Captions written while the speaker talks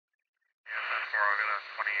I'll get a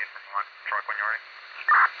 28 from one truck when you're ready.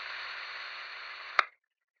 Go ahead.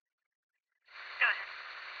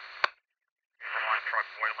 Here's a line truck,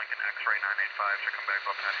 White Lincoln X-ray 985, should come back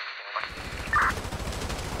up heading to Boulder.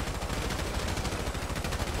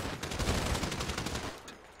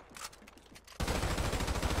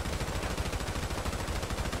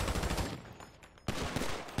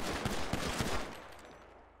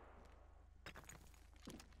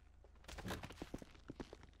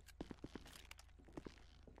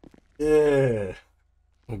 Yeah,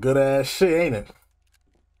 good ass shit, ain't it?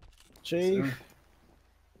 Chief, yes,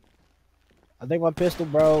 I think my pistol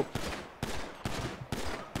broke.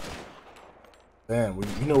 Damn,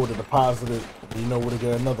 you know where to deposit it. You know where to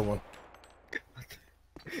get another one.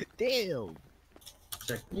 Damn.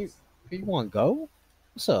 You want to go?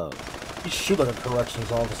 What's up? You shoot like a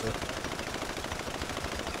corrections officer.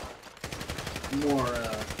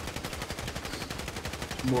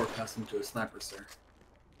 More accustomed to a sniper, sir.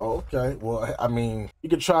 Oh, okay. Well, I mean, you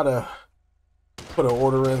could try to put an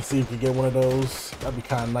order in, see if you get one of those. That'd be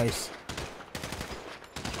kind of nice.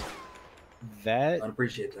 That I'd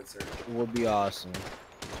appreciate that, sir. Would be awesome.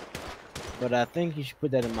 But I think you should put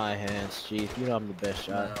that in my hands, Chief. You know I'm the best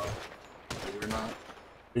shot. No, you're not.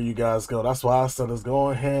 Here you guys go. That's why I said let's go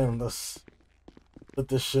ahead and let's put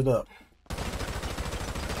this shit up.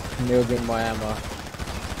 Neil, get my ammo.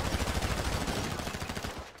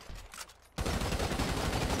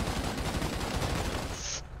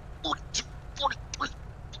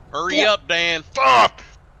 Hurry up, Dan. 5,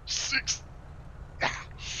 6,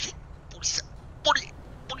 40.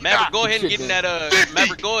 Maverick, go ahead and get in that 50.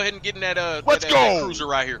 Maverick, go ahead and get in that Let's go. that cruiser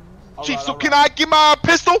right here. Chief, so can I get my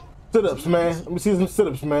pistol? Sit-ups, man. Let me see some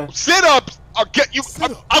sit-ups, man. Sit-ups? I'll get you.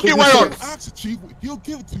 I'll get right on. Ask Chief, he'll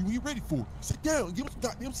give it to you when you're ready for it. Sit down and give us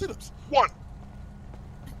goddamn sit-ups. 1,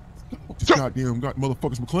 This 2. goddamn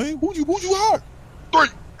motherfuckers McClain. Who'd you hire? 3.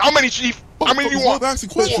 How many, Chief? How many you want? Asking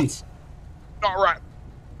questions. All right.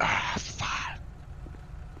 5.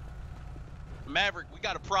 Maverick, we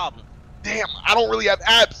got a problem. Damn, I don't really have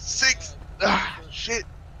abs. 6. Shit.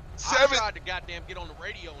 7. I tried to goddamn get on the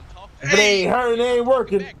radio and talk to If it ain't hurting, it ain't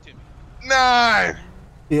working. 9.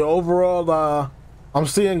 Yeah, overall, I'm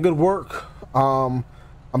seeing good work. I'm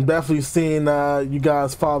definitely seeing you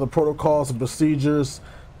guys follow the protocols and procedures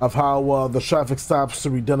of how the traffic stops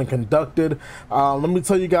should be done and conducted. Let me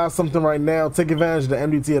tell you guys something right now. Take advantage of the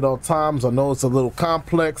MDT at all times. I know it's a little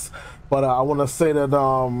complex, but I want to say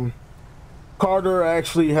that Carter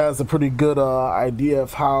actually has a pretty good idea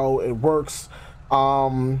of how it works.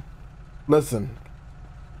 Listen,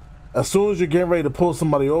 as soon as you're getting ready to pull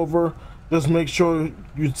somebody over, just make sure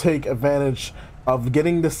you take advantage of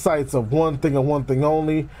getting the sights of one thing and one thing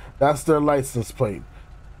only. That's their license plate.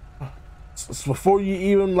 So before you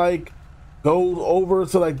even like go over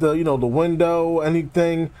to like the the window,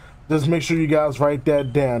 anything, just make sure you guys write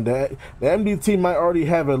that down. The MDT might already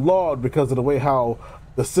have it logged because of the way how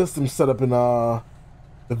the system's set up in the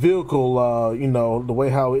vehicle, the way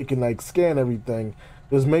how it can like scan everything.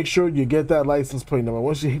 Just make sure you get that license plate number.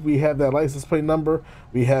 Once we have that license plate number,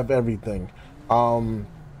 we have everything.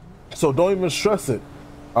 So don't even stress it.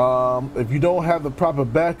 If you don't have the proper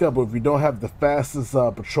backup, or if you don't have the fastest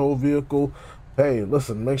patrol vehicle, hey,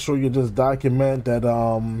 listen, make sure you just document that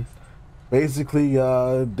basically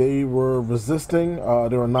they were resisting,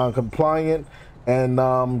 they were non-compliant,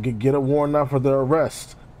 and get a warrant out for their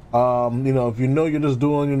arrest. If you're just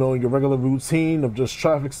doing your regular routine of just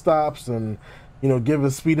traffic stops and giving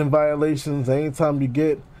speeding violations, anytime you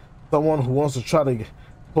get someone who wants to try to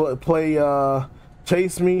play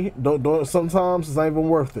chase me, don't sometimes it's not even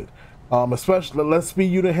worth it. Especially, let's be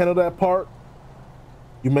you to handle that part.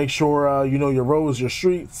 You make sure you know your roads, your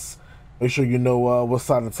streets. Make sure you know what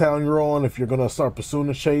side of town you're on if you're gonna start pursuing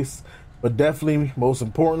a chase. But definitely, most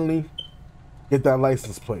importantly, get that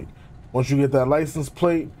license plate. Once you get that license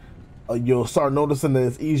plate, you'll start noticing that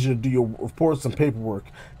it's easier to do your reports and paperwork,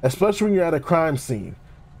 especially when you're at a crime scene.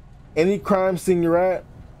 Any crime scene you're at,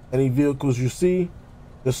 any vehicles you see,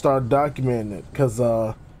 just start documenting it. Because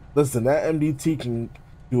listen, that MDT can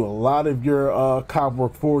do a lot of your cop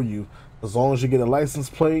work for you, as long as you get a license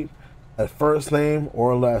plate, a first name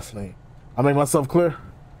or a last name. I make myself clear?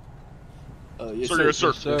 Yes, sir. Yes,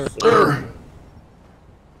 sir. Yes, sir.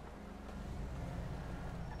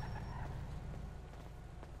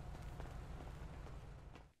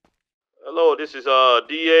 Hello, this is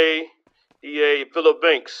DA Phillip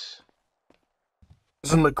Banks.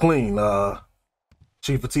 This is McClain,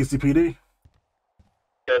 Chief of TCPD.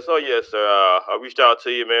 Yes, yes, sir. I reached out to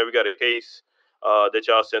you, man. We got a case that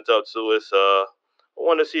y'all sent up to us. I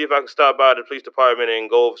wanted to see if I can stop by the police department and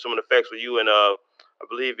go over some of the facts with you and I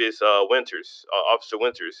believe it's Winters, Officer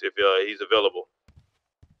Winters, if he's available.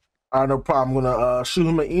 All right, no problem. I'm gonna shoot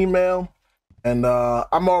him an email, and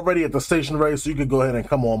I'm already at the station ready, so you can go ahead and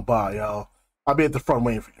come on by, y'all. I'll be at the front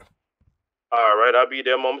waiting for you. All right, I'll be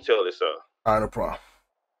there momentarily, sir. All right, no problem.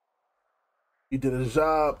 He did his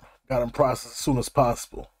job, got him processed as soon as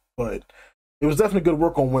possible, but it was definitely good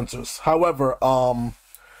work on Winters. However,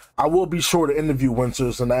 I will be sure to interview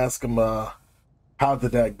Winters and ask him how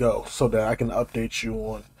did that go, so that I can update you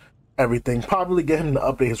on everything. Probably get him to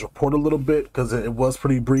update his report a little bit because it was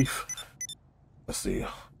pretty brief. Let's see.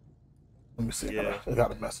 Let me see. Yeah. I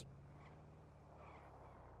got a message.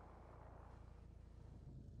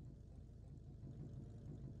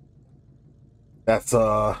 That's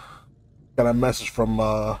got a message from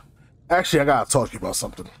actually I gotta talk to you about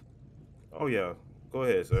something. Oh yeah. Go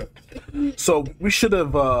ahead, sir. So we should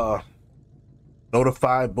have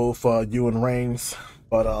notified both you and Reigns,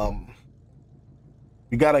 but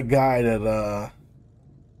we got a guy that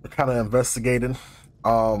we're kind of investigating.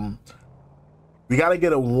 We got to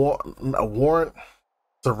get a warrant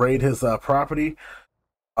to raid his property.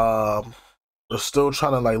 We're still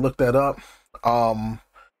trying to like look that up.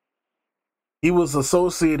 He was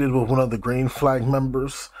associated with one of the Green Flag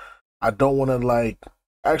members. I don't want to like.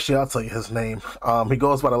 Actually, I'll tell you his name. He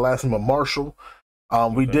goes by the last name of Marshall.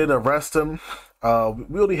 We did arrest him.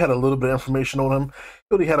 We only had a little bit of information on him.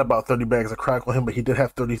 He only had about 30 bags of crack on him, but he did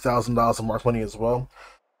have $30,000 of marked money as well.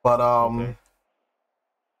 But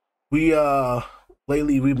we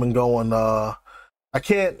lately we've been going. I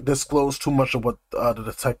can't disclose too much of what the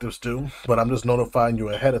detectives do, but I'm just notifying you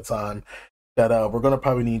ahead of time that we're gonna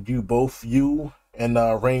probably need both you and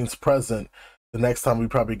Reigns present the next time we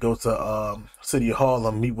probably go to City Hall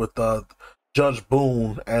and meet with Judge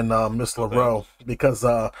Boone and Miss LaRoux, because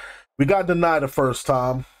we got denied the first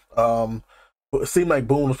time. It seemed like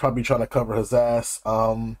Boone was probably trying to cover his ass.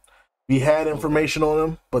 We had information on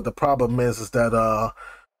him, but the problem is that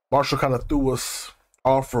Marshall kind of threw us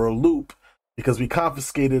off for a loop because we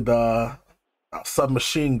confiscated a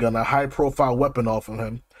submachine gun, a high-profile weapon off of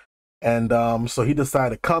him. And so he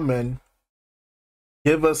decided to come in,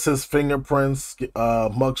 give us his fingerprints,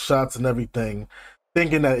 mug shots and everything,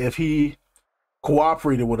 thinking that if he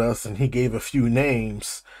cooperated with us and he gave a few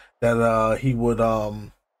names, that he would,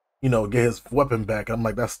 you know, get his weapon back. I'm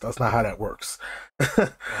like, that's not how that works.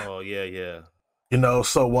 Oh, yeah. You know,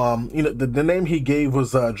 so, you know, the name he gave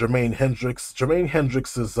was Jermaine Hendricks. Jermaine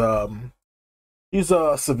Hendricks is, he's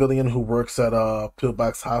a civilian who works at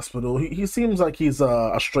Pillbox Hospital. He seems like he's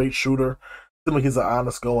a straight shooter. Seems like he's an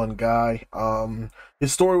honest going guy.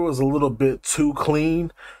 His story was a little bit too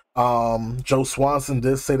clean. Joe Swanson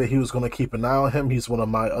did say that he was going to keep an eye on him. He's one of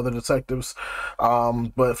my other detectives.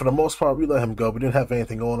 But for the most part, we let him go. We didn't have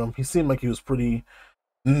anything on him. He seemed like he was pretty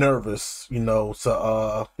nervous, you know,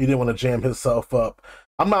 so he didn't want to jam himself up.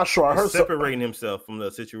 I'm not sure. I heard separating himself from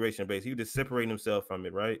the situation, basically. He was just separating himself from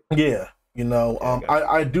it, right? Yeah. You know, Yeah,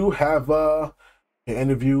 I do have an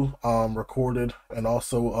interview recorded and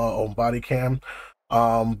also on body cam,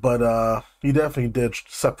 but he definitely did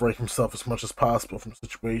separate himself as much as possible from the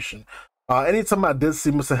situation. Anytime I did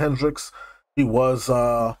see Mr. Hendricks, he was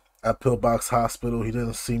at Pillbox Hospital. He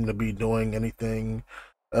didn't seem to be doing anything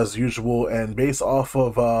as usual, and based off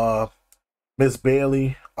of Miss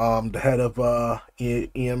Bailey, the head of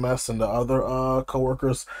EMS and the other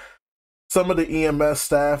co-workers, some of the EMS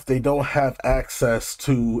staff, they don't have access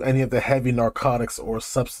to any of the heavy narcotics or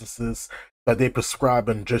substances that they prescribe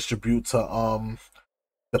and distribute to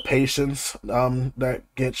the patients that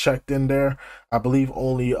get checked in there. I believe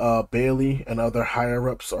only Bailey and other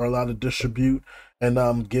higher-ups are allowed to distribute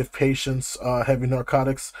and give patients heavy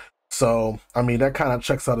narcotics. So, I mean, that kind of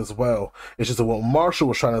checks out as well. It's just that what Marshall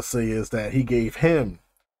was trying to say is that he gave him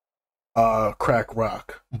crack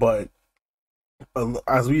rock, but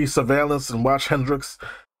as we surveillance and watch Hendricks,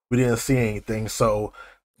 we didn't see anything. So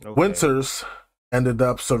Winters ended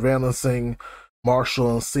up surveillancing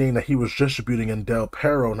Marshall and seeing that he was distributing in Del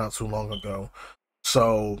Perro not too long ago.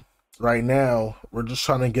 So right now, we're just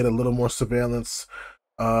trying to get a little more surveillance,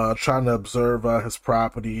 trying to observe his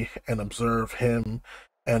property and observe him,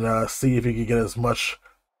 and see if he could get as much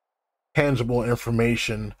tangible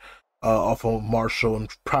information off of Marshall and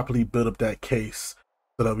properly build up that case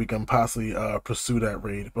so that we can possibly pursue that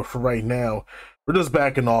raid. But for right now, we're just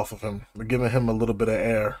backing off of him. We're giving him a little bit of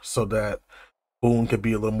air so that Boone could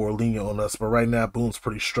be a little more lenient on us. But right now, Boone's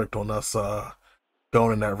pretty strict on us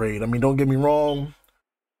going in that raid. I mean, don't get me wrong.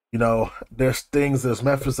 You know, there's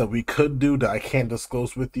methods that we could do that I can't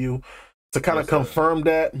disclose with you to kind of confirm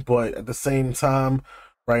that. But at the same time,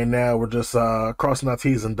 right now, we're just crossing our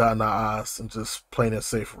T's and dotting our I's and just playing it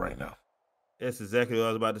safe right now. That's exactly what I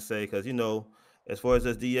was about to say. Because you know, as far as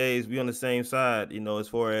us DAs, we on the same side. You know, as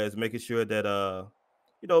far as making sure that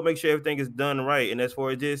you know, make sure everything is done right. And as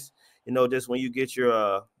far as this, you know, just when you get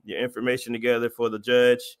your information together for the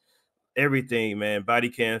judge, everything, man, body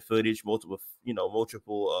cam footage, multiple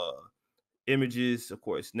images, of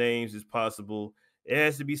course, names is possible. It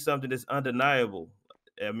has to be something that's undeniable.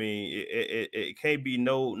 I mean, it can't be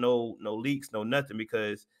no leaks, no nothing,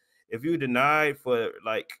 because if you deny for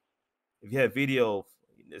like if you have video of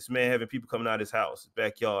this man having people coming out of his house,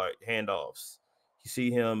 backyard, handoffs, you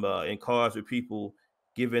see him in cars with people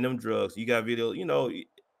giving them drugs. You got video, you know,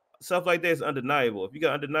 stuff like that is undeniable. If you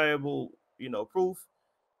got undeniable, you know, proof,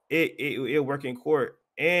 it'll work in court.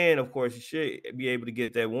 And of course, you should be able to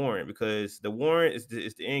get that warrant, because the warrant is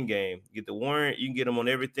the end game. You get the warrant, you can get him on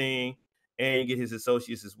everything, and you get his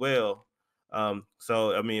associates as well.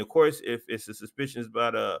 So I mean, of course, if it's a suspicion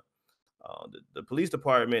about the police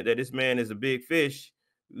department that this man is a big fish,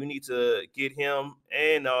 we need to get him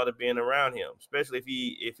and all the being around him, especially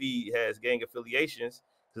if he has gang affiliations.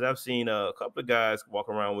 Because I've seen a couple of guys walk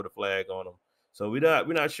around with a flag on them. So we're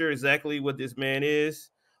not sure exactly what this man is.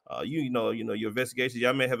 You know your investigations.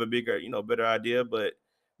 Y'all may have a bigger, better idea, but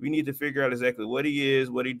we need to figure out exactly what he is,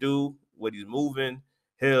 what he do, what he's moving.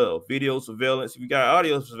 Hell, video surveillance. If you got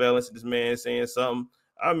audio surveillance, this man saying something.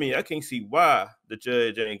 I mean, I can't see why the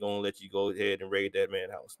judge ain't gonna let you go ahead and raid that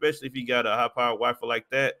man's house, especially if he got a high-powered rifle like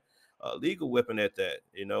that, a legal weapon at that.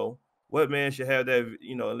 What man should have that?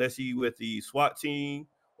 Unless he with the SWAT team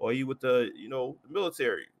or he with the the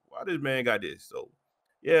military. Why this man got this? So,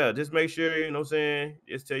 yeah, just make sure what I'm saying.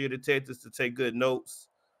 Just tell your detectives to take good notes,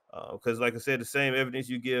 because like I said, the same evidence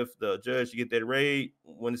you give the judge to get that raid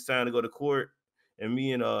when it's time to go to court, and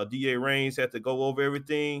me and DA Raines have to go over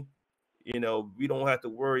everything. We don't have to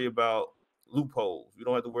worry about loopholes. We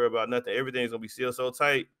don't have to worry about nothing. Everything's gonna be sealed so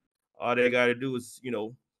tight. All they got to do is,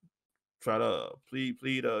 try to plead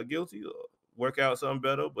guilty or work out something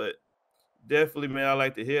better. But definitely, man, I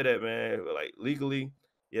like to hear that, man. Like legally,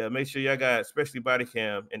 yeah, make sure y'all got especially body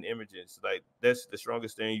cam and images. Like that's the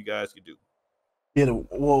strongest thing you guys could do. Yeah,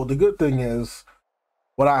 well, the good thing is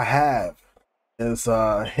what I have is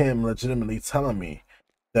him legitimately telling me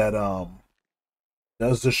that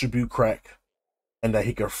does distribute crack and that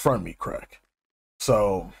he can front me crack.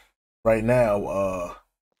 So right now,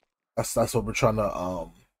 that's what we're trying to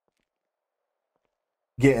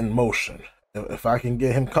get in motion. If I can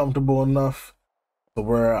get him comfortable enough to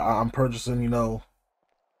where I'm purchasing,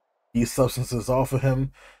 these substances off of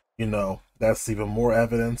him, that's even more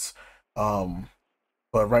evidence.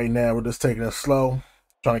 But right now we're just taking it slow,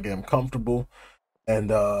 trying to get him comfortable, and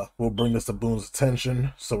we'll bring this to Boone's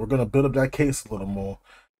attention. So we're gonna build up that case a little more,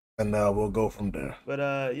 and we'll go from there.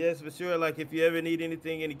 But yes, for sure. Like if you ever need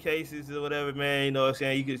anything, any cases or whatever, man, you know what I'm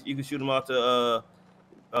saying, you can shoot them off to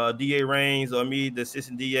DA Raines or me, the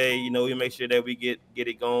assistant DA. We make sure that we get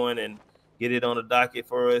it going and get it on the docket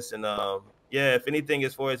for us. And yeah, if anything,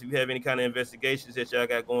 as far as if you have any kind of investigations that y'all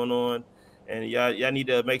got going on, and y'all need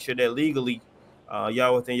to make sure that legally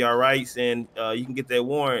y'all within y'all rights, and you can get that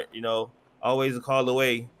warrant. Always a call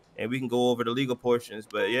away, and we can go over the legal portions.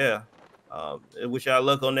 But yeah. I wish y'all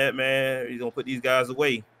luck on that, man. He's gonna put these guys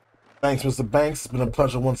away. Thanks, Mr. Banks. It's been a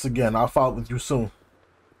pleasure once again. I'll follow up with you soon.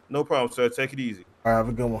 No problem, sir. Take it easy. All right, have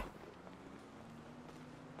a good one.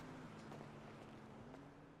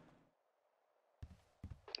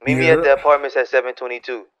 Meet me at the apartments at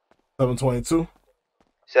 722. 722?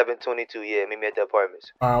 722, yeah. Meet me at the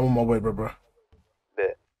apartments. All right, I'm on my way, bro.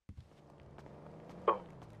 Bet.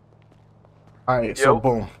 All right, so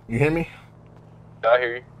boom. You hear me? I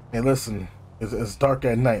hear you. Hey, listen, it's dark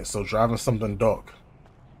at night, so driving something dark.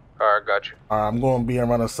 Alright, got you. I'm going to be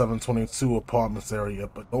around the 722 apartments area,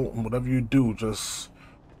 but whatever you do, just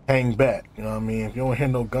hang back. You know what I mean? If you don't hear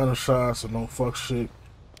no gunshots or no fuck shit, you know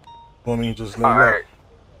what I mean? Just lay low. Alright.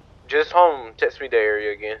 Just home, text me the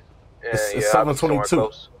area again. It's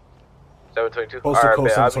 722. 722? Alright,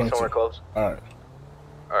 bet. I'll be somewhere close. Alright.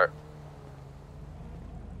 Alright.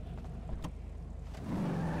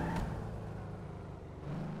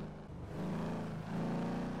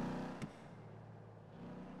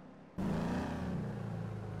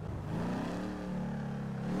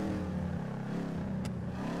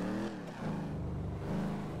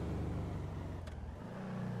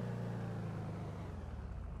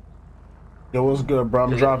 Yo, what's good, bro?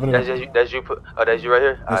 I'm driving That's you that's you right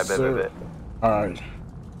here? Yes, Alright, bet. Alright.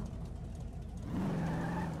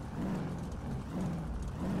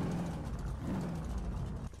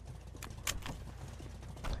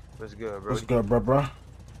 What's good, bro? What's good, bro?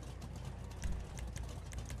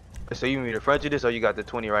 So you mean to front you this or you got the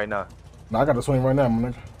 20 right now? No, I got the 20 right now, my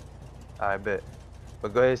nigga. I bet.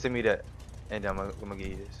 But go ahead and send me that, and I'm gonna give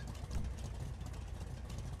you this.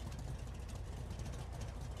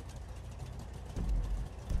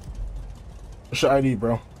 What's your ID,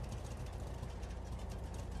 bro?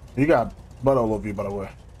 You got butt all over you, by the way.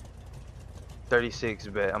 36,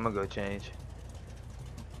 bet. I'm gonna go change.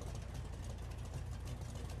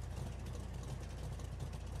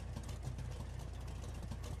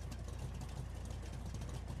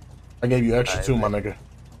 I gave you extra Alright, too, my bet.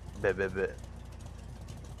 nigga. Bet.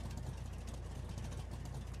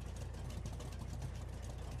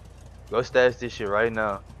 Go stash this shit right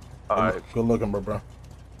now. Alright. Good looking, bro.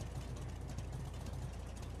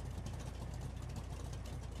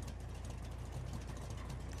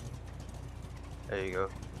 There you go.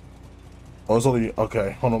 Oh, it's only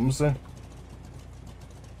okay. Hold on, let me see.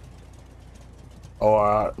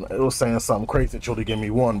 Oh, it was saying something crazy that you only give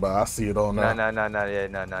me one, but I see it all now. Nah. Yeah,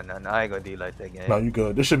 nah. I ain't gonna do like that, gang. No, you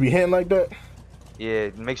good. This should be hitting like that. Yeah,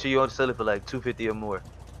 make sure you don't sell it for like 250 or more.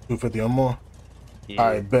 250 or more. Yeah.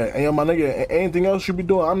 Alright, bet. Hey, my nigga, anything else you be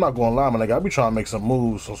doing? I'm not gonna lie, my nigga. I be trying to make some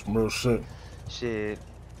moves on some real shit. Shit.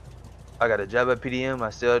 I got a job at PDM. I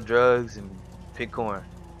sell drugs and pick corn.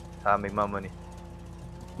 I make my money.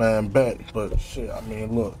 Man, bet. But shit, I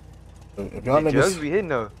mean, look. If y'all The drugs niggas be hitting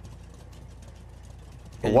though.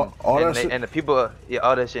 what, all that shit. And the people, yeah,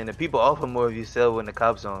 all that shit. And the people offer more if you sell when the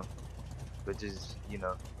cops on. But just, you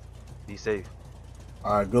know, be safe.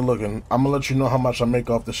 Alright, good looking. I'm gonna let you know how much I make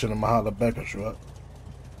off this shit in my holler back at you up.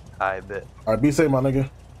 I bet. Alright, be safe, my nigga.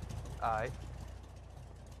 Alright.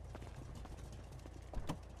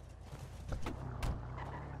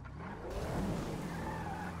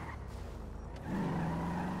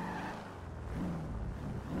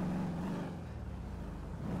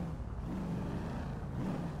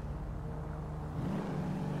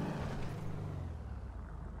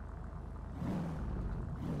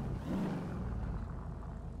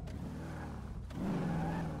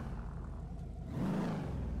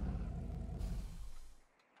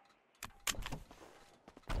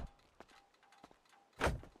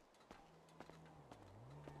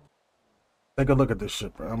 Take a look at this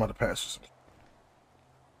shit, bro. I'm about to pass you some.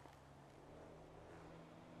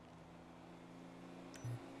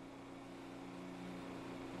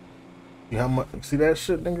 See how much? See that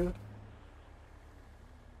shit, nigga?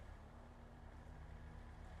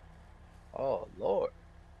 Oh Lord.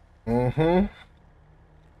 Mm-hmm.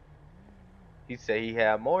 He said he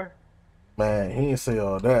had more. Man, he didn't say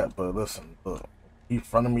all that, but listen, look. He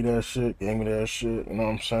fronted me that shit, gave me that shit, you know what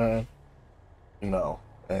I'm saying? You know,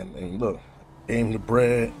 and look, gave him the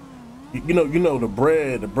bread. You know the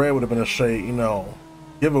bread would have been a straight, you know,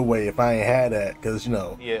 giveaway if I ain't had that, cause you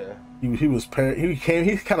know, Yeah.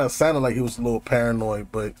 he kind of sounded like he was a little paranoid,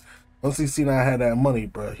 but once he seen I had that money,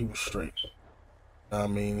 bro, he was straight. I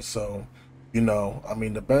mean, so, you know, I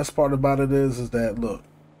mean, the best part about it is that look,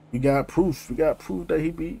 we got proof that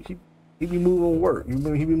he be moving work, he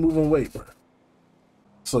be moving weight, bro.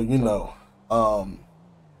 So you know,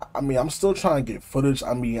 I mean, I'm still trying to get footage.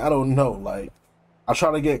 I mean, I don't know, like, I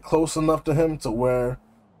try to get close enough to him to where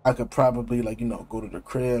I could probably, like, you know, go to the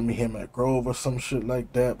crib, meet him at Grove or some shit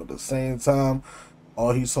like that. But at the same time,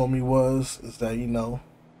 all he told me is that, you know,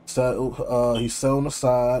 he's selling the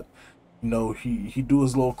side. You know, he do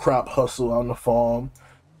his little crop hustle on the farm,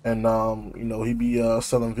 and you know, he be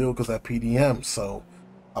selling vehicles at PDM. So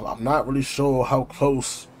I'm not really sure how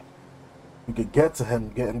close we could get to him,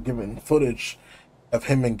 giving footage of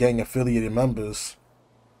him and gang affiliated members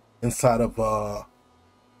inside of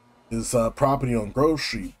his property on Grove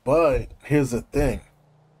Street. But here's the thing,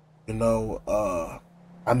 you know,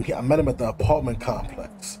 I met him at the apartment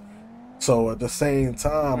complex. So at the same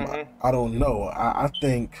time, I don't know. I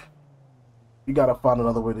think you gotta find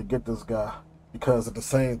another way to get this guy, because at the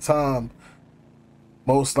same time,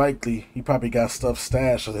 most likely he probably got stuff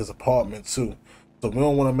stashed at his apartment too. So we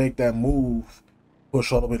don't want to make that move,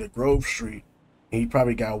 push all the way to Grove Street. He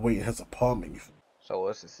probably got to wait in his apartment. So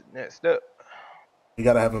what's the next step? You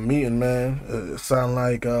gotta have a meeting, man. It sound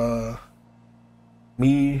like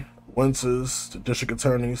me, Winters, the district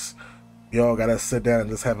attorneys, y'all gotta sit down and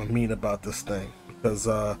just have a meeting about this thing. Because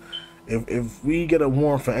if we get a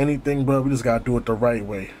warrant for anything, bro, we just gotta do it the right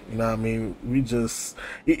way. You know what I mean? We just,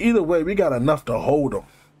 either way, we got enough to hold them.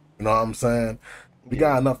 You know what I'm saying? We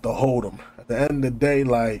got enough to hold him. At the end of the day,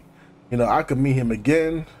 like, you know, I could meet him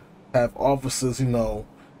again, have officers, you know,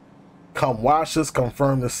 come watch us,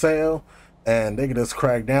 confirm the sale, and they could just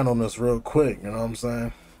crack down on us real quick. You know what I'm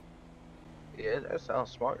saying? Yeah, that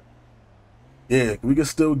sounds smart. Yeah, we could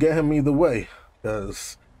still get him either way,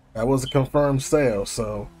 because that was a confirmed sale.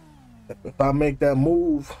 So if I make that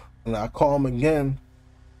move and I call him again,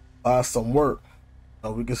 some work,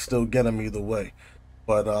 we can still get him either way.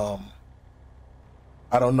 But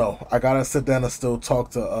I don't know. I gotta sit down and still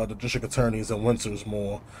talk to the district attorneys in Winters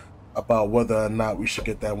more about whether or not we should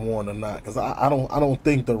get that warrant or not. Because I don't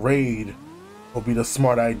think the raid will be the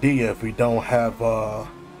smart idea if we don't have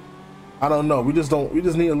I don't know. We just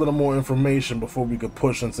need a little more information before we could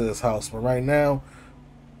push into this house. But right now,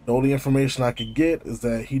 the only information I could get is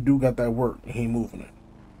that he do got that work and he moving it.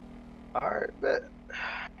 Alright, bet.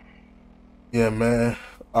 Yeah, man.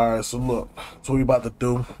 Alright, so look, that's what we about to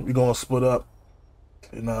do. We gonna split up.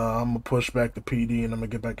 And I'm gonna push back the PD and I'm gonna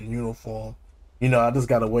get back in uniform. I just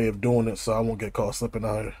got a way of doing it so I won't get caught slipping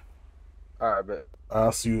out here. Alright, bet.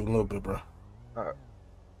 I'll see you in a little bit, bro. Alright.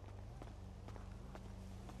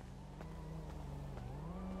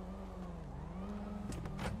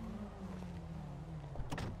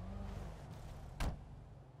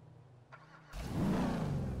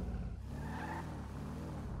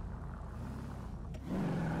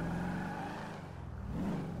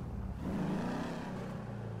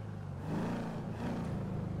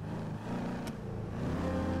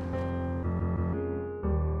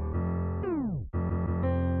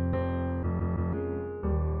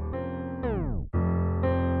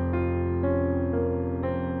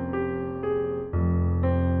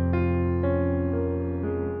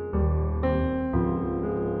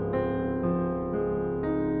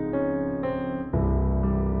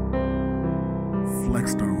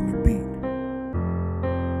 Flexstar on the beat.